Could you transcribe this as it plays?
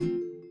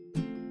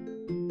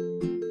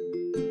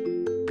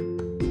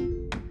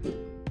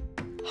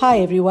Hi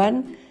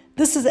everyone,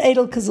 this is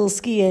Adel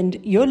Kozilski and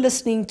you're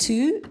listening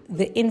to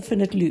The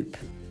Infinite Loop,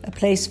 a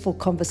place for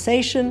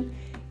conversation,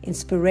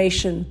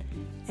 inspiration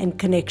and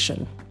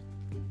connection.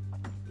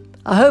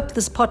 I hope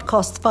this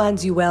podcast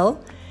finds you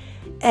well,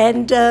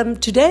 and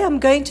today I'm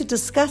going to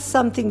discuss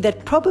something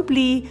that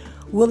probably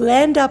will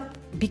end up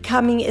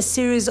becoming a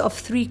series of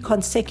 3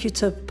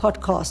 consecutive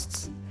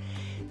podcasts,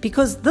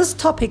 because this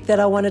topic that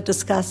I want to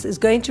discuss is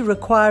going to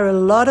require a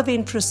lot of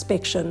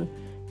introspection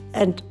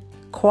and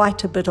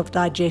quite a bit of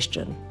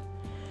digestion.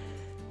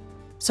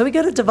 So we're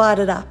going to divide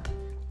it up.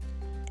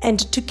 And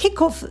to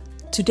kick off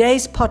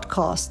today's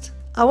podcast,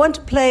 I want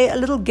to play a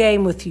little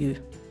game with you.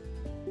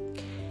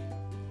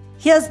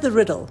 Here's the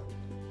riddle.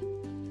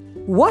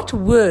 What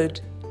word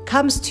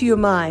comes to your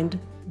mind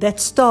that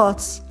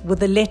starts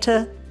with the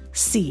letter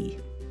C?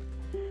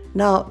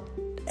 Now,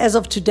 as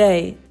of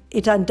today,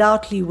 it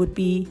undoubtedly would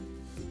be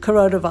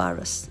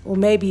coronavirus, or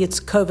maybe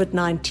it's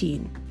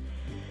COVID-19.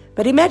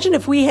 But imagine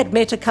if we had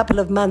met a couple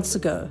of months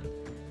ago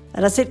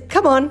and I said,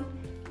 come on,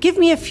 give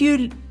me a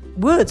few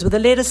words with the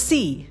letter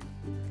C.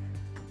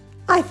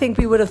 I think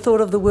we would have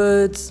thought of the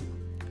words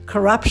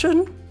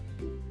corruption,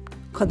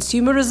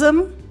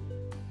 consumerism,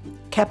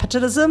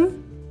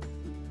 capitalism,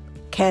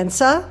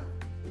 cancer,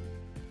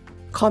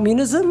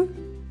 communism,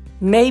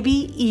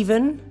 maybe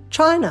even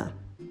China.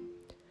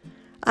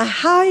 I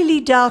highly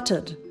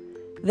doubted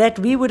that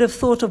we would have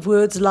thought of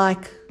words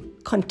like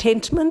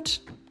contentment,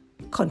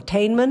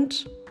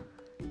 containment,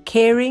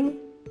 caring,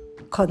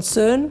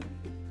 concern.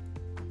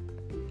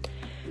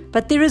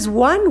 But there is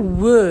one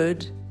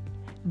word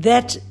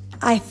that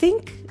I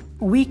think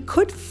we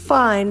could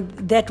find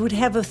that would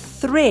have a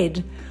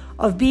thread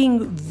of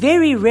being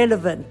very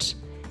relevant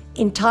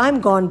in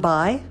time gone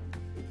by.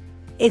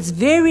 It's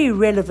very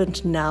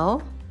relevant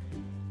now,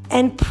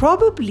 and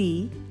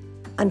probably,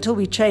 until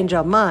we change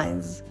our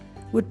minds,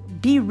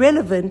 would be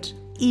relevant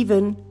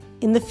even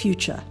in the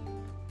future.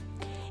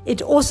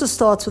 It also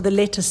starts with the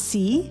letter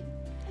C,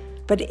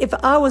 but if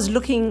I was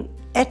looking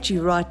at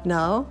you right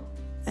now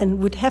and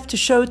would have to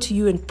show it to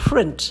you in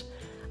print,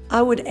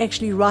 I would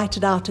actually write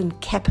it out in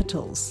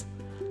capitals.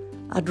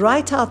 I'd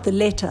write out the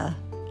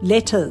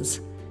letters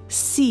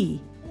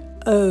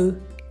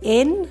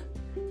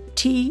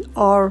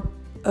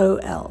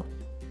CONTROL.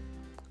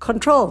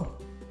 Control.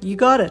 You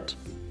got it.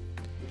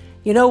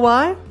 You know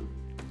why?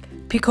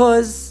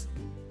 Because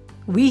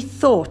we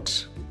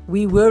thought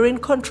we were in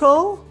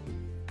control.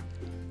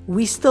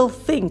 We still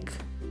think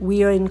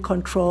we are in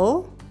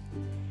control,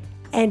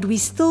 and we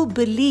still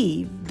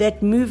believe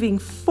that moving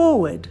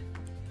forward,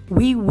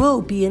 we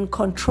will be in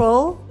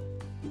control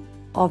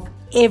of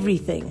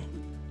everything.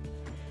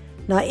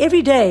 Now,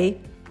 every day,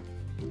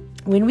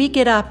 when we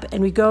get up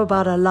and we go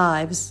about our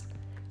lives,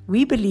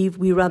 we believe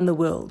we run the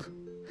world.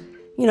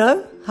 You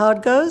know how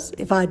it goes?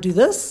 If I do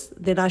this,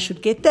 then I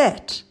should get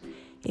that.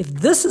 If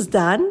this is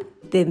done,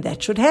 then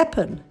that should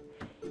happen.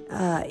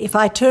 If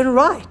I turn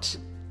right,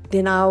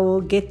 then I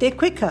will get there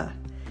quicker.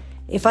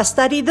 If I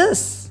study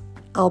this,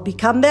 I'll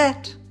become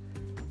that.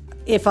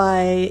 If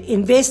I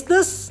invest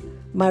this,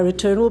 my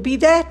return will be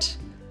that.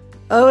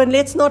 Oh, and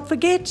let's not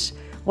forget,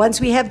 once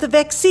we have the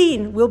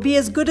vaccine, we'll be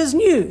as good as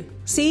new.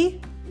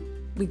 See?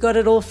 We got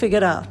it all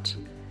figured out.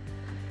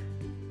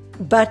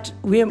 But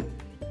we're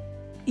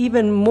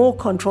even more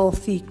control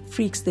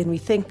freaks than we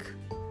think.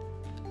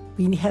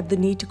 We have the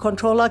need to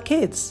control our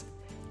kids.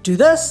 Do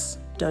this,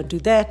 don't do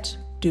that.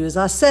 Do as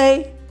I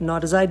say,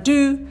 not as I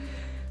do.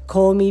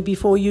 Call me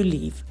before you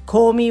leave.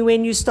 Call me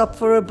when you stop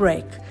for a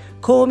break.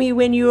 Call me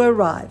when you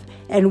arrive.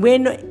 And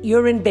when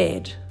you're in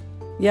bed.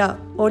 Yeah,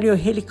 all your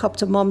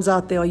helicopter moms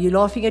out there, are you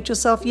laughing at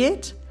yourself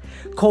yet?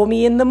 Call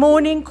me in the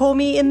morning, call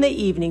me in the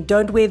evening.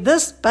 Don't wear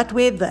this, but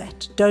wear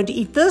that. Don't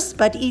eat this,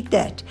 but eat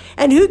that.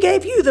 And who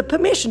gave you the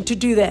permission to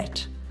do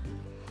that?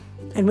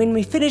 And when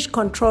we finish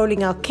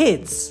controlling our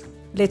kids,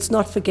 let's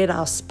not forget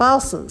our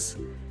spouses.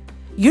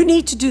 You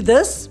need to do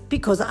this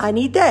because I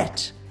need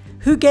that.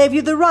 Who gave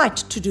you the right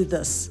to do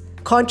this?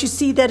 Can't you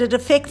see that it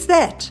affects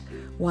that?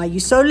 Why are you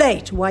so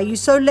late? Why are you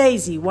so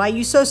lazy? Why are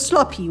you so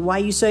sloppy?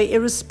 Why are you so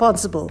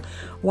irresponsible?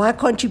 Why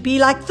can't you be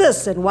like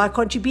this? And why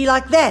can't you be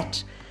like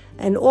that?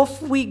 And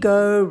off we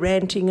go,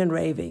 ranting and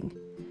raving.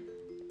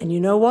 And you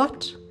know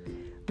what?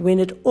 When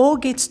it all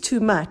gets too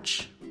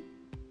much,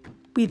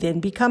 we then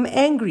become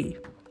angry.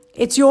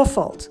 It's your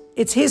fault.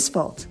 It's his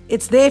fault.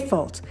 It's their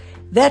fault.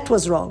 That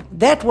was wrong.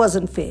 That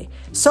wasn't fair.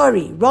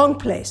 Sorry, wrong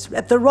place,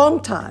 at the wrong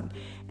time.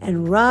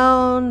 And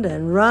round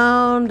and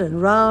round and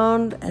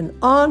round and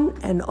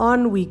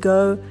on we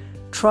go,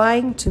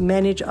 trying to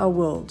manage our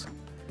world.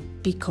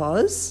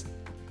 Because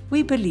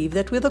we believe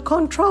that we're the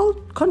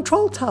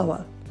control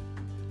tower.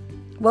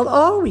 Well,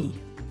 are we?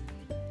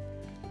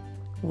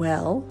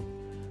 Well,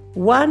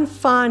 one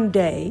fine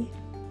day,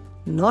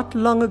 not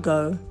long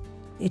ago,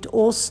 it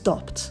all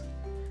stopped.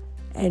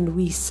 And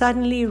we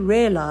suddenly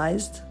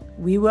realized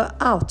we were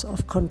out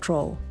of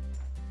control.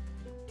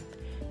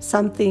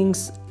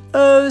 Something's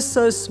oh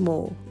so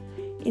small,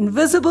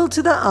 invisible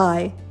to the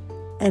eye,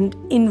 and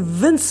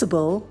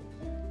invincible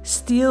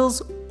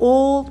steals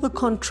all the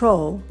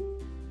control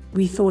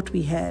we thought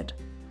we had.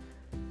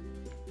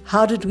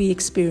 How did we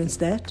experience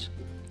that?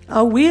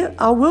 Our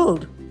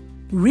world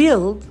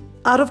reeled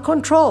out of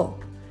control.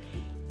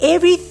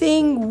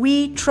 Everything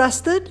we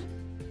trusted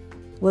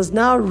was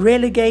now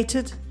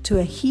relegated to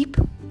a heap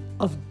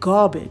of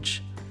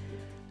garbage.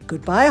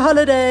 Goodbye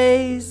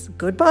holidays,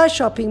 goodbye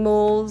shopping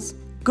malls,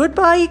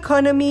 goodbye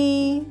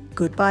economy,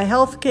 goodbye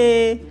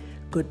healthcare,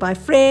 goodbye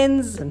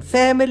friends and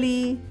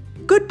family,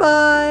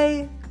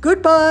 goodbye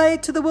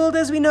to the world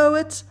as we know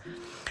it.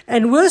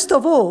 And worst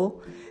of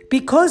all,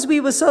 because we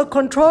were so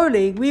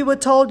controlling, we were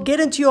told, get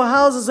into your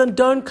houses and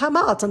don't come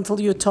out until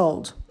you're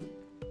told.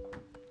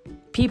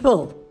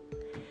 People,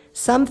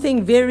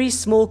 something very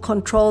small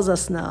controls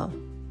us now.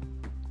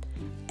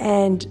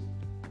 And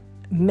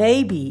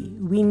maybe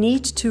we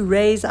need to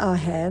raise our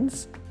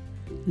hands,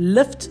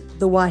 lift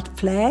the white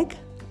flag,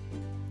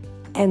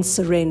 and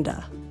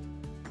surrender.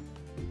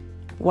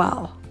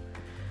 Wow.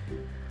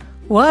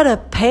 What a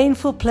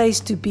painful place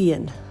to be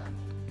in.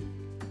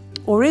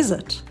 Or is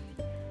it?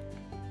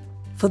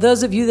 For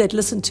those of you that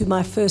listened to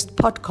my first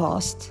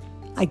podcast,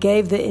 I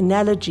gave the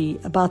analogy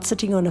about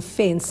sitting on a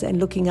fence and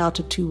looking out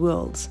at two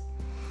worlds.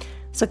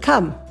 So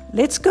come,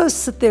 let's go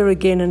sit there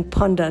again and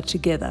ponder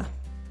together.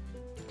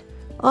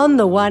 On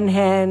the one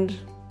hand,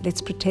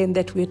 let's pretend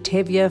that we're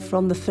Tevye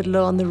from the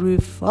Fiddler on the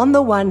Roof. On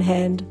the one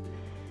hand,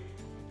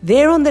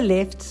 there on the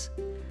left,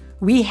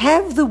 we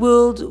have the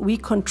world we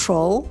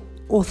control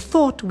or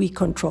thought we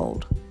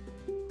controlled.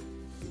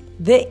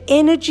 The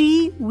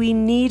energy we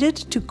needed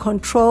to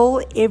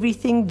control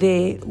everything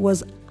there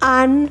was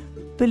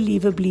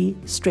unbelievably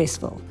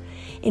stressful.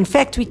 In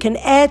fact, we can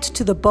add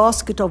to the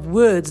basket of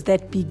words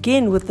that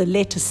begin with the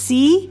letter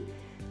C,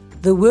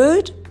 the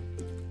word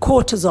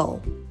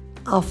cortisol,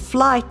 our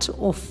flight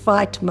or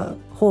fight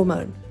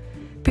hormone,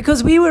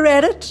 because we were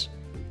at it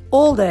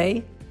all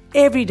day,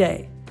 every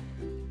day.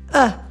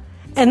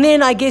 And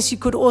then I guess you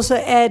could also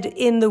add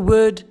in the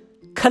word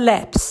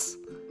collapse,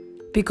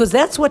 because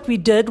that's what we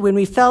did when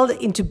we fell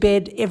into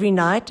bed every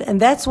night, and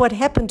that's what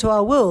happened to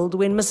our world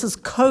when Mrs.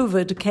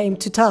 COVID came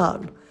to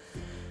town.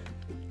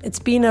 It's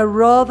been a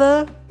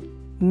rather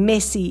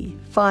messy,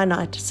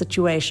 finite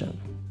situation.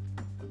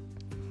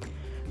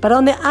 But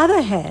on the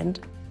other hand,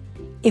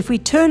 if we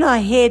turn our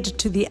head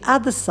to the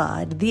other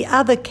side, the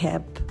other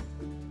camp,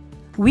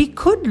 we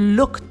could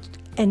look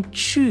and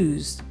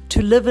choose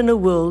to live in a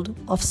world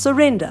of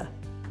surrender.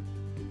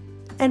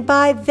 And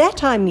by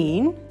that I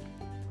mean,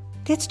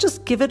 let's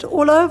just give it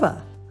all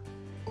over.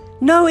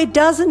 No, it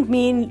doesn't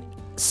mean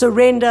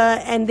surrender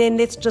and then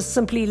let's just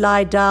simply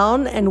lie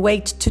down and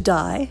wait to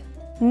die.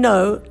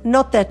 No,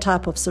 not that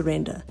type of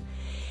surrender.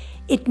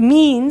 It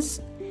means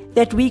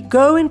that we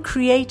go and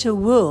create a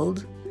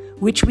world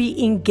which we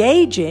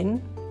engage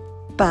in,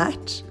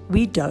 but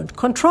we don't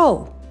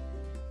control.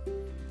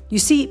 You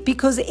see,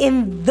 because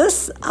in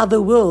this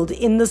other world,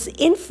 in this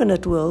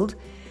infinite world,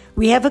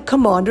 we have a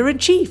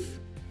commander-in-chief.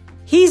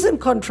 He's in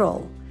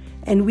control,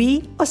 and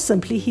we are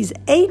simply his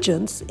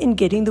agents in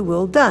getting the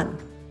world done,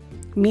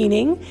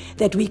 meaning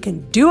that we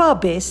can do our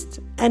best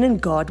and in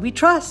God we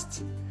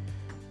trust.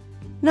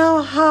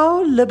 Now,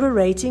 how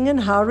liberating and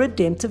how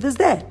redemptive is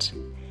that?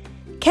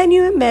 Can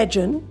you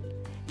imagine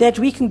that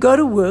we can go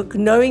to work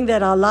knowing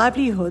that our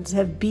livelihoods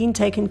have been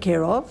taken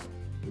care of?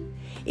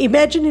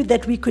 Imagine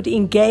that we could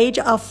engage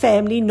our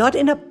family not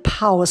in a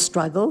power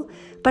struggle,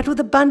 but with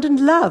abundant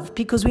love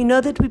because we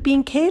know that we're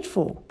being cared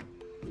for.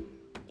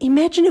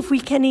 Imagine if we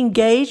can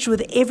engage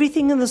with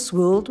everything in this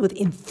world with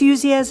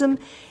enthusiasm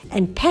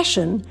and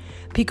passion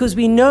because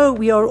we know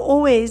we are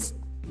always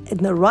in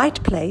the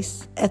right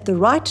place at the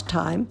right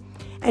time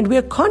and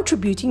we're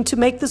contributing to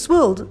make this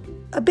world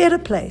a better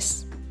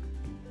place.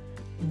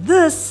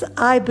 This,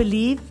 I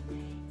believe,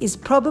 is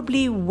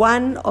probably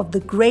one of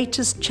the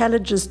greatest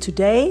challenges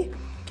today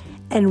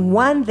and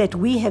one that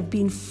we have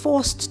been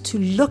forced to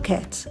look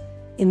at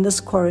in this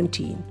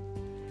quarantine.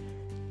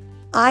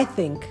 I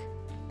think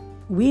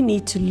we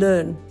need to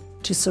learn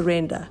to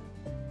surrender,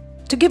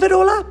 to give it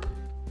all up,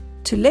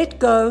 to let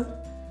go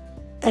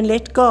and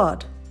let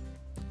God.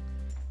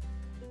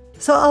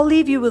 So I'll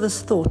leave you with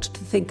this thought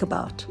to think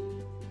about.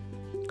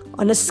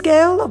 On a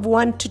scale of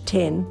 1 to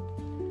 10,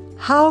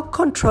 how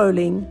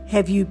controlling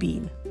have you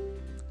been?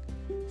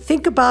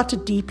 Think about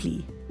it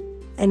deeply,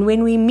 and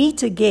when we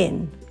meet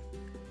again,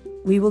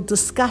 we will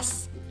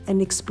discuss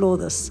and explore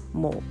this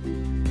more.